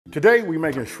Today we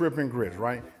making shrimp and grits,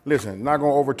 right? Listen, not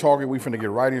gonna over talk it, we finna get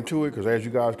right into it, because as you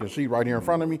guys can see right here in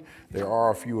front of me, there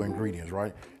are a few ingredients,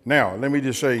 right? Now, let me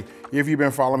just say, if you've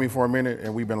been following me for a minute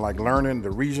and we've been like learning,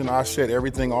 the reason I set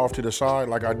everything off to the side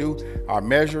like I do, I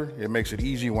measure, it makes it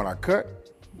easy when I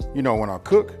cut, you know, when I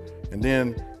cook, and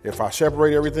then if I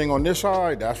separate everything on this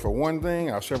side, that's for one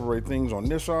thing. I separate things on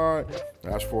this side,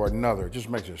 that's for another. It just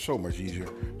makes it so much easier.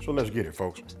 So let's get it,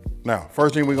 folks. Now,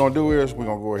 first thing we're gonna do is we're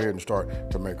gonna go ahead and start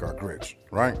to make our grits,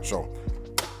 right? So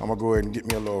I'm gonna go ahead and get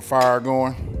me a little fire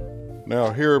going.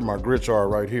 Now here my grits are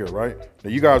right here, right?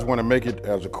 Now you guys wanna make it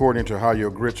as according to how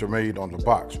your grits are made on the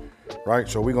box, right?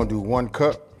 So we're gonna do 1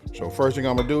 cup. So first thing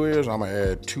I'm gonna do is I'm gonna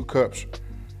add 2 cups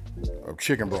of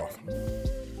chicken broth.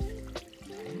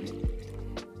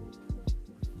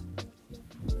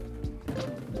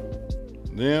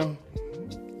 Then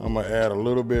I'm gonna add a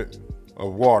little bit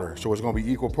of water, so it's gonna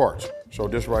be equal parts. So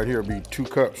this right here will be 2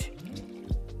 cups,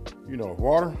 you know, of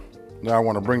water. Now I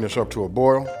wanna bring this up to a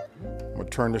boil. I'm gonna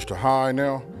turn this to high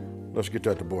now. Let's get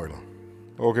that to boiling.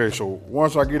 Okay, so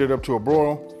once I get it up to a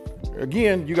boil,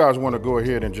 again, you guys wanna go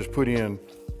ahead and just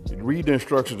read the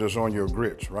instructions that's on your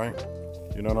grits, right?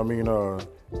 You know what I mean?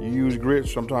 You use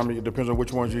grits, sometimes it depends on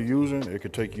which ones you're using. It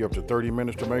could take you up to 30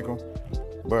 minutes to make them,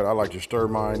 but I like to stir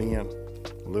mine in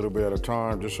a little bit at a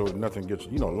time, just so nothing gets,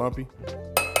 you know, lumpy,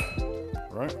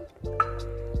 right?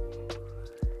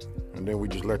 And then we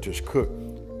just let this cook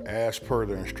as per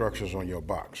the instructions on your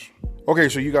box. Okay,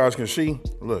 so you guys can see,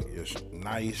 look, it's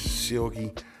nice,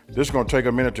 silky. This is gonna take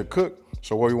a minute to cook.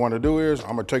 So what we wanna do is,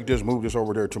 I'm gonna take this, move this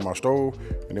over there to my stove,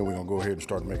 and then we're gonna go ahead and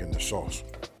start making this sauce.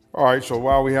 All right, so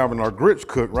while we having our grits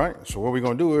cooked, right? So what we're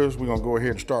gonna do is, we're gonna go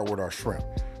ahead and start with our shrimp.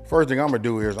 First thing I'm gonna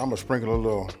do is, I'm gonna sprinkle a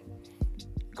little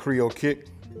Creole kick.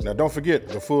 Now don't forget,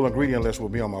 the full ingredient list will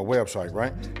be on my website,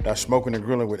 right? That's Smokin and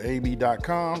Grillin with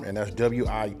AB.com, and that's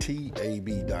WITAB.com,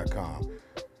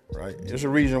 right? There's a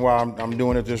reason why I'm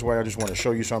doing it this way. I just want to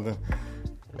show you something.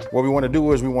 What we want to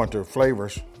do is we want the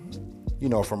flavors, you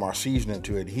know, from our seasoning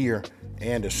to adhere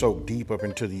and to soak deep up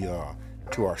into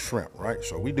to our shrimp, right?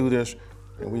 So we do this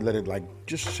and we let it like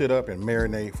just sit up and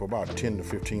marinate for about 10 to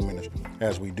 15 minutes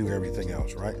as we do everything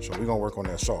else, right? So we're gonna work on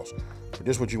that sauce. But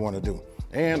this is what you want to do.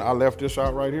 And I left this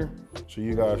out right here so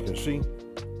you guys can see.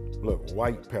 Look,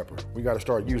 white pepper. We got to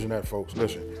start using that, folks.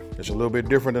 Listen, it's a little bit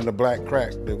different than the black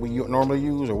crack that we normally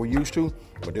use or we used to,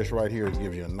 but this right here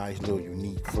gives you a nice little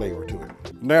unique flavor to it.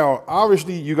 Now,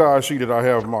 obviously, you guys see that I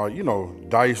have my, you know,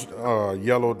 diced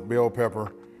yellow bell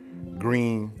pepper,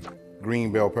 green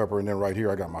bell pepper, and then right here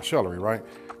I got my celery, right?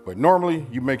 But normally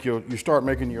you start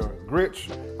making your grits.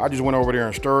 I just went over there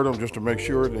and stirred them just to make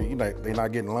sure that, you know, they're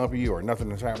not getting lumpy or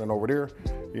nothing is happening over there.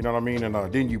 You know what I mean? And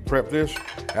then you prep this.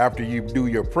 After you do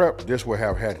your prep, this will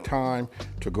have had time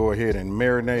to go ahead and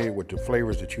marinate with the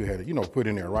flavors that you had, you know, put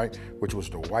in there, right? Which was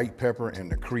the white pepper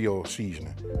and the Creole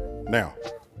seasoning. Now,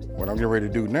 what I'm getting ready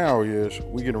to do now is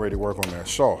we're getting ready to work on that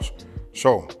sauce.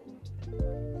 So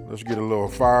let's get a little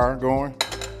fire going.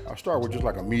 I start with just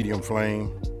like a medium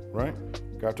flame, right?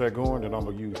 Got that going, then I'm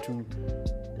gonna use 2,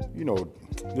 you know,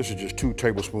 this is just 2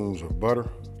 tablespoons of butter.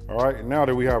 All right, and now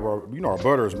that we have our, you know, our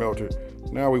butter is melted,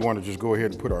 now we wanna just go ahead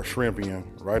and put our shrimp in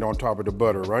right on top of the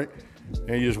butter, right?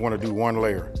 And you just wanna do 1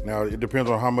 layer. Now, it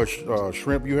depends on how much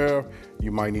shrimp you have.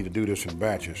 You might need to do this in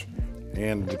batches,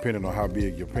 and depending on how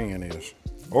big your pan is.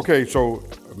 Okay, so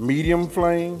medium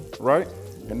flame, right?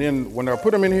 And then when I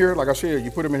put them in here, like I said, you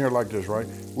put them in here like this, right?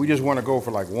 We just wanna go for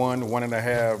like 1,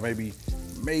 1.5,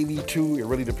 maybe 2, it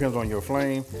really depends on your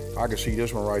flame. I can see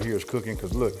this one right here is cooking,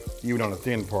 because look, even on the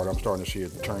thin part, I'm starting to see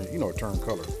it turn, you know, turn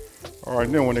color. All right,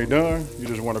 then when they're done, you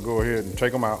just want to go ahead and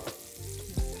take them out,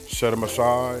 set them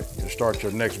aside, and start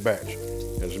your next batch.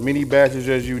 As many batches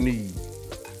as you need.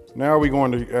 Now we're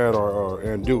going to add our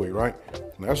andouille, right?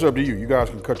 Now, that's up to you. You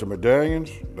guys can cut the medallions,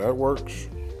 that works,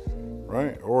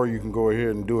 right? Or you can go ahead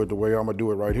and do it the way I'm gonna do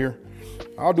it right here.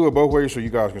 I'll do it both ways so you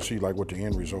guys can see like what the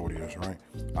end result is, right?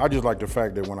 I just like the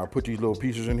fact that when I put these little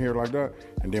pieces in here like that,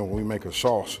 and then when we make a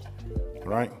sauce,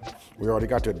 right? We already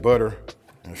got that butter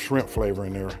and shrimp flavor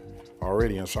in there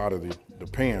already inside of the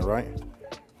pan, right?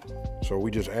 So we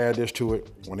just add this to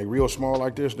it. When they're real small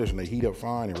like this, and they heat up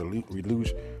fine and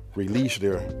release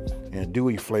their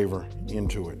andouille flavor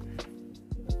into it.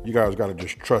 You guys gotta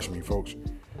just trust me, folks.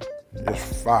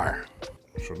 It's fire.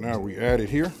 So now we add it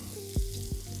here.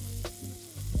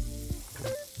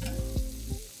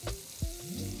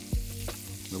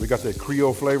 We got that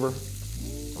Creole flavor,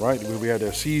 right? We had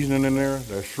that seasoning in there,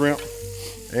 that shrimp,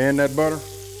 and that butter.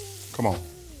 Come on.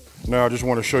 Now I just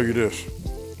want to show you this.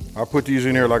 I put these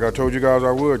in here like I told you guys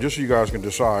I would, just so you guys can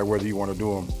decide whether you want to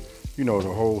do them, you know,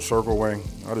 the whole circle way.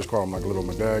 I just call them like little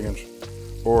medallions.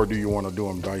 Or do you want to do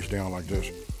them diced down like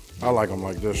this? I like them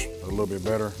like this a little bit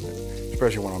better,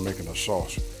 especially when I'm making a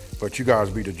sauce. But you guys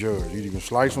be the judge. You can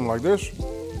slice them like this,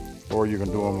 or you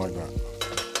can do them like that.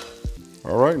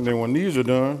 All right, and then when these are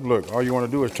done, look, all you want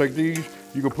to do is take these.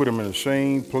 You can put them in the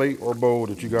same plate or bowl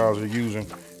that you guys are using,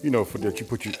 you know, for that you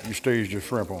put you stage your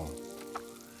shrimp on.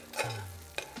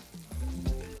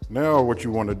 Now what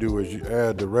you want to do is you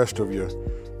add the rest of you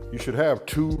should have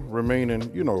 2 remaining,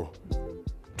 you know,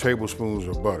 tablespoons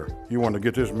of butter. You want to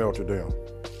get this melted down.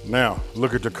 Now,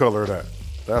 look at the color of that.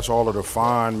 That's all of the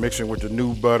fine mixing with the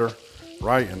new butter,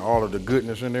 right? And all of the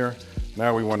goodness in there.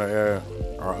 Now we want to add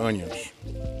our onions.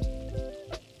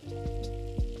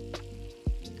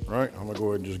 Right, I'm gonna go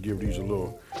ahead and just give these a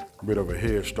little bit of a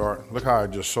head start. Look how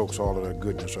it just soaks all of that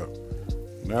goodness up.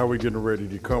 Now we're getting ready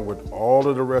to come with all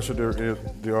of the rest of the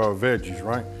veggies,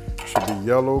 right? Should be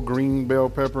yellow, green bell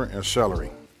pepper, and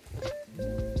celery.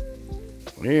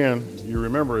 And you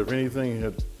remember, if anything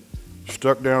had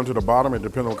stuck down to the bottom, it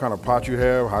depends on what kind of pot you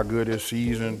have, how good it's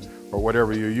seasoned, or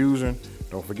whatever you're using.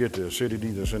 Don't forget the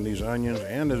acidity that's in these onions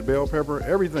and this bell pepper.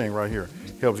 Everything right here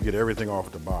helps get everything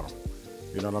off the bottom.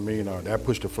 You know what I mean? That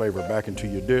puts the flavor back into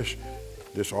your dish.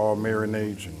 This all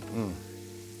marinates and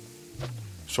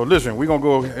So listen, we're gonna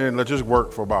go ahead and let this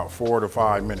work for about 4 to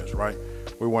 5 minutes, right?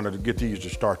 We wanted to get these to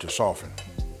start to soften.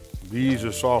 These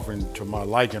are softened to my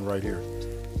liking right here.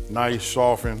 Nice,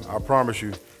 softened. I promise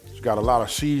you, it's got a lot of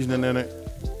seasoning in it,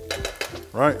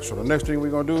 right? So the next thing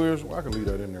we're gonna do is, well, I can leave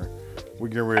that in there. We're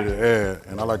getting ready to add,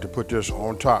 and I like to put this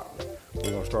on top.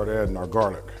 We're gonna start adding our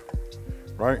garlic,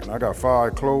 right? And I got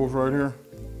 5 cloves right here.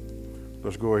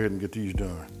 Let's go ahead and get these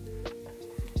done.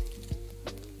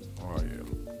 Oh yeah,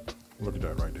 look at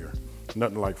that right there.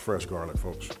 Nothing like fresh garlic,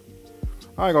 folks.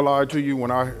 I ain't gonna lie to you,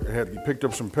 when I had picked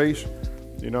up some paste,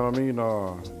 you know what I mean?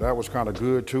 That was kind of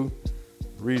good too.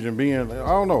 Reason being, I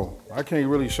don't know, I can't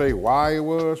really say why it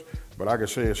was, but I could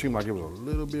say it seemed like it was a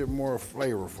little bit more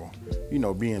flavorful, you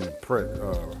know, being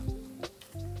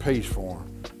paste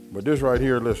form. But this right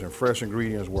here, listen, fresh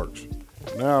ingredients works.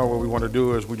 Now what we want to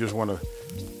do is we just want to,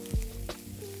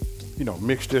 you know,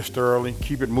 mix this thoroughly,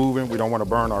 keep it moving. We don't want to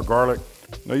burn our garlic.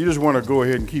 Now you just want to go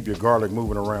ahead and keep your garlic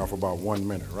moving around for about 1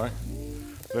 minute, right?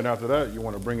 Then after that, you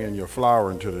want to bring in your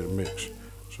flour into the mix.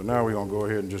 So now we're gonna go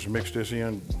ahead and just mix this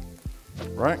in,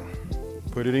 right?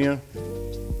 Put it in,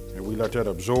 and we let that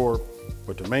absorb.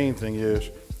 But the main thing is,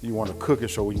 you want to cook it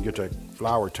so we can get that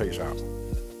flour taste out,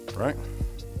 right?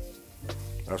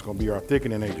 That's gonna be our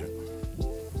thickening agent.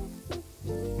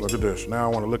 Look at this. Now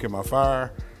I want to look at my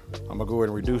fire. I'm gonna go ahead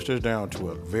and reduce this down to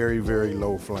a very, very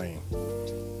low flame.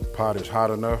 The pot is hot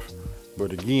enough,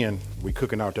 but again, we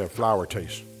cooking out that flour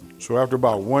taste. So after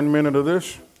about 1 minute of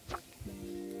this,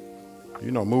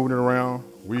 you know, moving it around,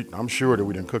 I'm sure that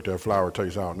we didn't cook that flour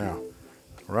taste out now,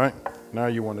 right? Now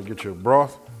you want to get your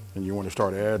broth and you want to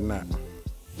start adding that.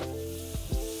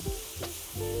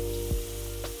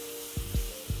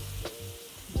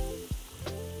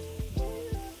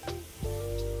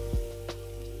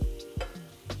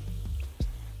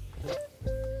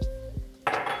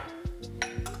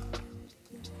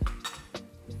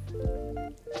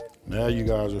 Now you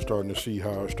guys are starting to see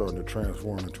how it's starting to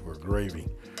transform into a gravy,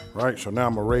 right? So now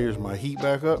I'm gonna raise my heat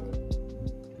back up,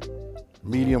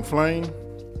 medium flame.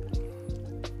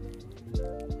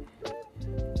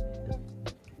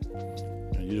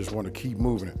 And you just want to keep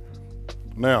moving it.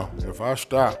 Now, if I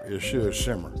stop, it should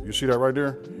simmer. You see that right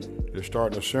there? It's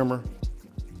starting to simmer.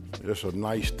 It's a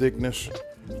nice thickness.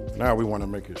 Now we want to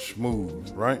make it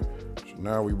smooth, right? So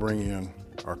now we bring in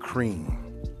our cream.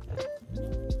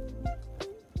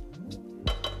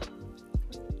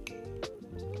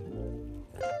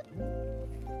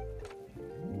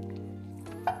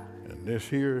 This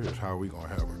here is how we gonna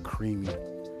have a creamy,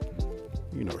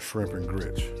 you know, shrimp and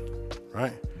grits,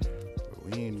 right? But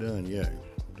we ain't done yet.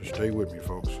 Just stay with me,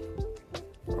 folks.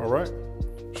 All right.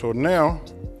 So now,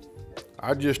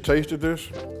 I just tasted this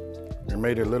and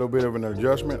made a little bit of an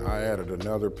adjustment. I added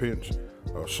another pinch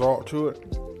of salt to it,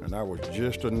 and that was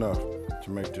just enough to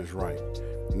make this right.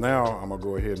 Now I'm gonna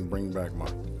go ahead and bring back my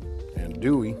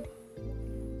andouille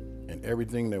and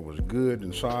everything that was good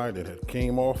inside that had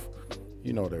came off,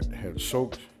 you know, that had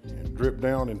soaked and dripped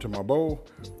down into my bowl.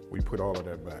 We put all of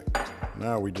that back.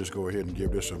 Now we just go ahead and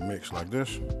give this a mix like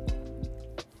this.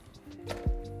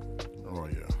 Oh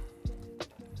yeah.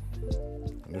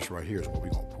 And this right here is what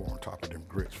we're gonna pour on top of them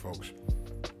grits, folks.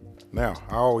 Now,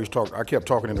 I kept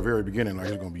talking in the very beginning like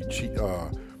it's gonna be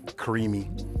creamy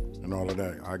and all of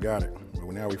that. I got it. But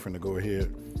now we finna go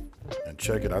ahead and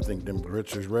check it. I think them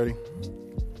grits is ready.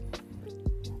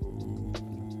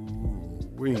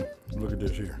 Ooh-wee. Look at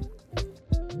this here.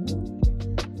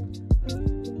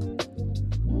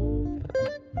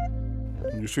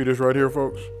 You see this right here,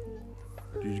 folks?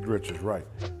 These grits is right.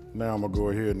 Now I'm gonna go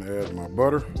ahead and add my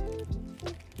butter.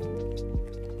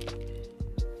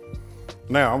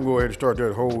 Now I'm going to go ahead and start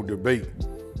that whole debate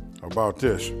about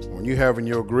this. When you having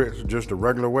your grits just the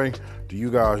regular way, do you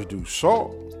guys do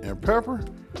salt and pepper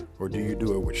or do you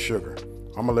do it with sugar?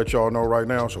 I'm gonna let y'all know right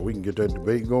now so we can get that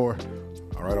debate going.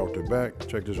 All right, off the back,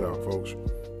 check this out, folks.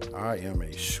 I am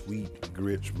a sweet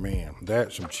grits man.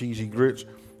 That, some cheesy grits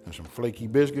and some flaky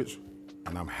biscuits,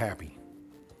 and I'm happy.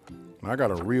 And I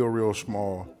got a real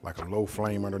small, like a low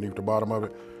flame underneath the bottom of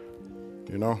it,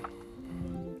 you know?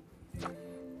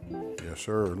 Yes,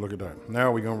 sir, look at that.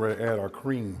 Now we're gonna add our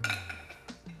cream.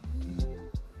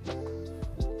 I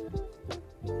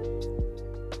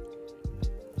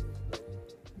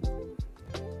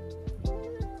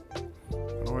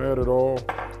don't add it all.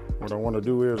 What I wanna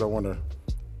do is I wanna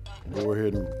go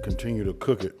ahead and continue to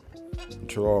cook it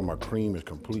until all my cream is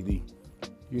completely,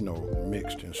 you know,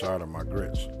 mixed inside of my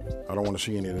grits. I don't wanna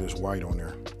see any of this white on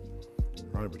there.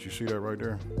 All right, but you see that right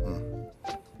there?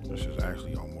 This is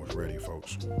actually almost ready,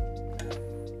 folks.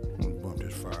 I'm gonna bump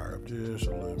this fire up just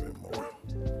a little bit more.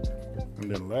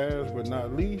 And then last but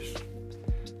not least,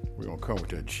 we're gonna come with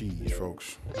that cheese,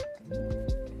 folks.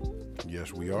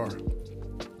 Yes, we are.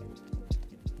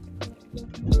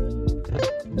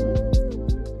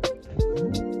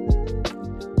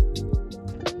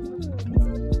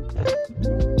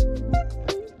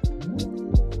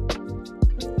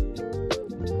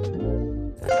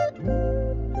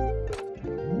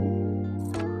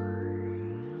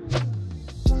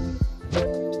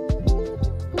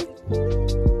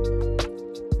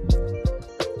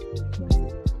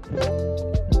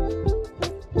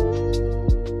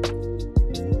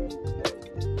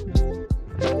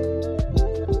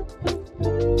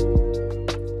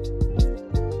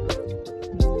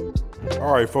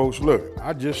 All right, folks, look,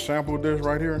 I just sampled this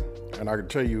right here, and I can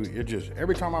tell you, it just,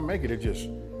 every time I make it,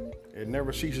 it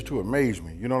never ceases to amaze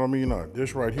me. You know what I mean?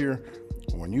 This right here,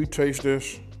 when you taste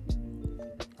this,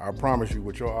 I promise you,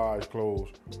 with your eyes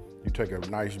closed, you take a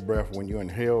nice breath when you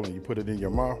inhale and you put it in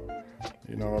your mouth.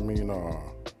 You know what I mean?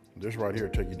 This right here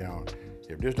take you down.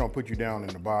 If this don't put you down in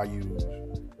the bayous,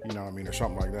 you know what I mean, or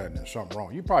something like that, and there's something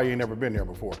wrong. You probably ain't never been there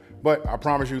before. But I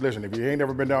promise you, listen, if you ain't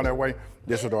never been down that way,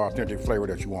 this is the authentic flavor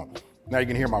that you want. Now you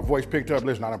can hear my voice picked up.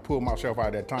 Listen, I done pulled myself out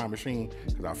of that time machine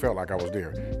because I felt like I was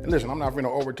there. And listen, I'm not finna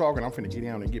over talking. I'm finna get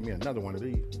down and get me another one of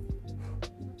these.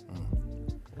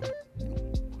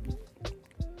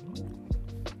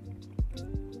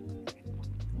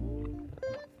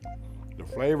 The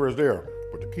flavor is there,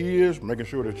 but the key is making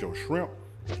sure that your shrimp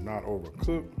is not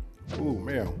overcooked. Ooh,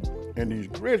 man. And these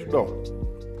grits though.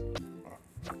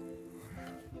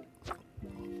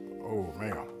 Oh,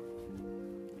 man.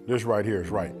 This right here is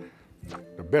right.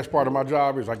 The best part of my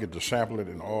job is I get to sample it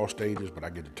in all stages, but I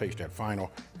get to taste that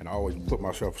final, and I always put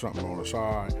myself something on the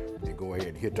side and go ahead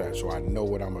and hit that so I know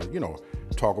what I'm gonna,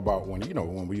 talk about when,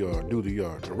 when we do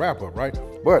the wrap up, right?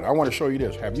 But I want to show you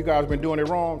this. Have you guys been doing it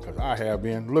wrong? Because I have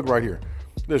been. Look right here.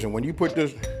 Listen, when you put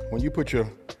your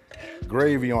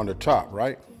gravy on the top,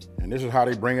 right? And this is how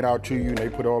they bring it out to you, and they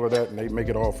put all of that and they make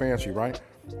it all fancy, right?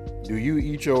 Do you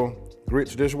eat your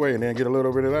grits this way and then get a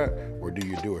little bit of that, or do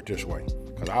you do it this way?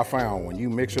 Because I found when you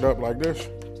mix it up like this,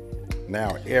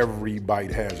 now every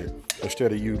bite has it,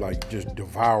 instead of you like just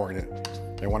devouring it.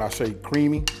 And when I say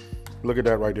creamy, look at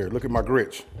that right there. Look at my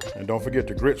grits. And don't forget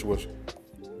the grits was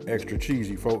extra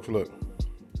cheesy, folks, look.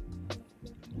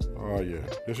 Oh yeah,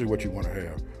 this is what you want to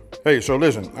have. Hey, so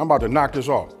listen, I'm about to knock this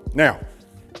off. Now,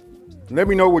 let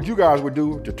me know what you guys would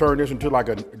do to turn this into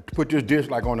put this dish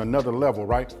like on another level,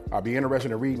 right? I'll be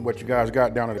interested in reading what you guys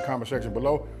got down in the comment section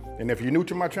below. And if you're new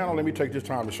to my channel, let me take this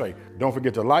time to say, don't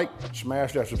forget to like,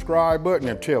 smash that subscribe button,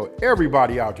 and tell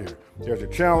everybody out there, there's a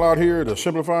channel out here that's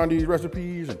simplifying these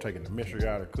recipes and taking the mystery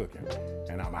out of cooking.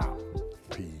 And I'm out.